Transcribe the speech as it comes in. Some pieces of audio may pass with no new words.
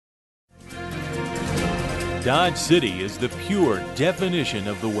Dodge City is the pure definition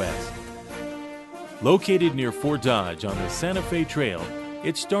of the West. Located near Fort Dodge on the Santa Fe Trail,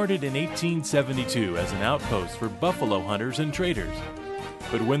 it started in 1872 as an outpost for buffalo hunters and traders.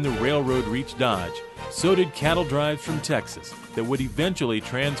 But when the railroad reached Dodge, so did cattle drives from Texas that would eventually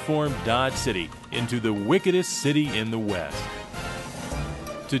transform Dodge City into the wickedest city in the West.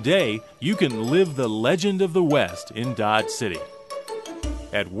 Today, you can live the legend of the West in Dodge City.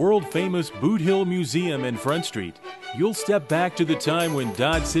 At world-famous Boot Hill Museum in Front Street, you'll step back to the time when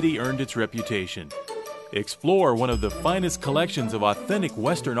Dodge City earned its reputation. Explore one of the finest collections of authentic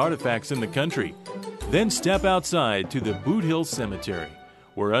Western artifacts in the country. Then step outside to the Boot Hill Cemetery,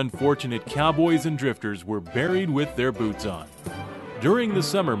 where unfortunate cowboys and drifters were buried with their boots on. During the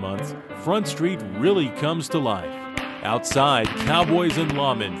summer months, Front Street really comes to life. Outside, cowboys and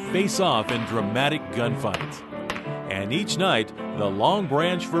lawmen face off in dramatic gunfights. And each night, the Long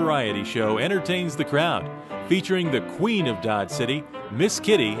Branch Variety Show entertains the crowd, featuring the Queen of Dodge City, Miss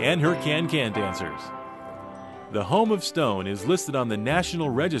Kitty, and her can-can dancers. The Home of Stone is listed on the National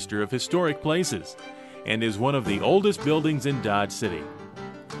Register of Historic Places and is one of the oldest buildings in Dodge City.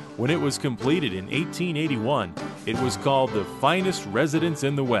 When it was completed in 1881, it was called the finest residence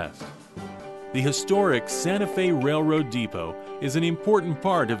in the West. The historic Santa Fe Railroad Depot is an important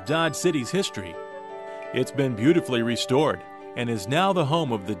part of Dodge City's history. It's been beautifully restored and is now the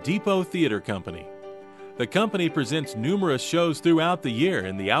home of the Depot Theater Company. The company presents numerous shows throughout the year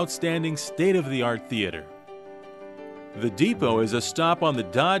in the outstanding state-of-the-art theater. The Depot is a stop on the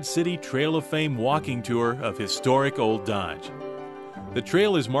Dodge City Trail of Fame walking tour of historic Old Dodge. The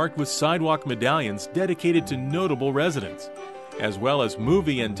trail is marked with sidewalk medallions dedicated to notable residents, as well as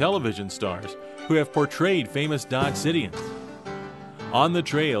movie and television stars who have portrayed famous Dodge Cityans. On the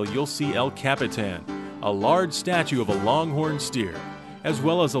trail, you'll see El Capitan, a large statue of a longhorn steer, as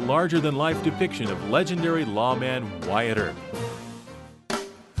well as a larger-than-life depiction of legendary lawman Wyatt Earp.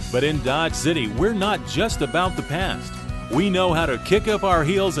 But in Dodge City, we're not just about the past. We know how to kick up our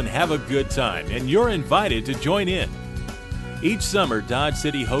heels and have a good time, and you're invited to join in. Each summer, Dodge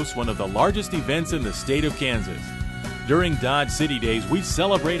City hosts one of the largest events in the state of Kansas. During Dodge City Days, we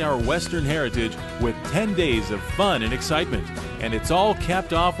celebrate our Western heritage with 10 days of fun and excitement, and it's all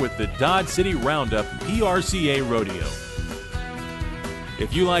capped off with the Dodge City Roundup PRCA Rodeo.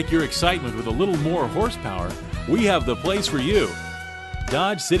 If you like your excitement with a little more horsepower, we have the place for you.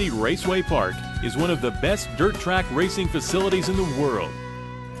 Dodge City Raceway Park is one of the best dirt track racing facilities in the world.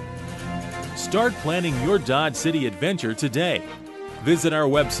 Start planning your Dodge City adventure today. Visit our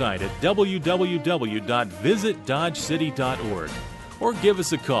website at www.visitdodgecity.org or give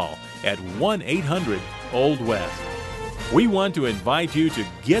us a call at 1-800-OLD-WEST. We want to invite you to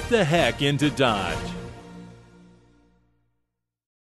get the heck into Dodge.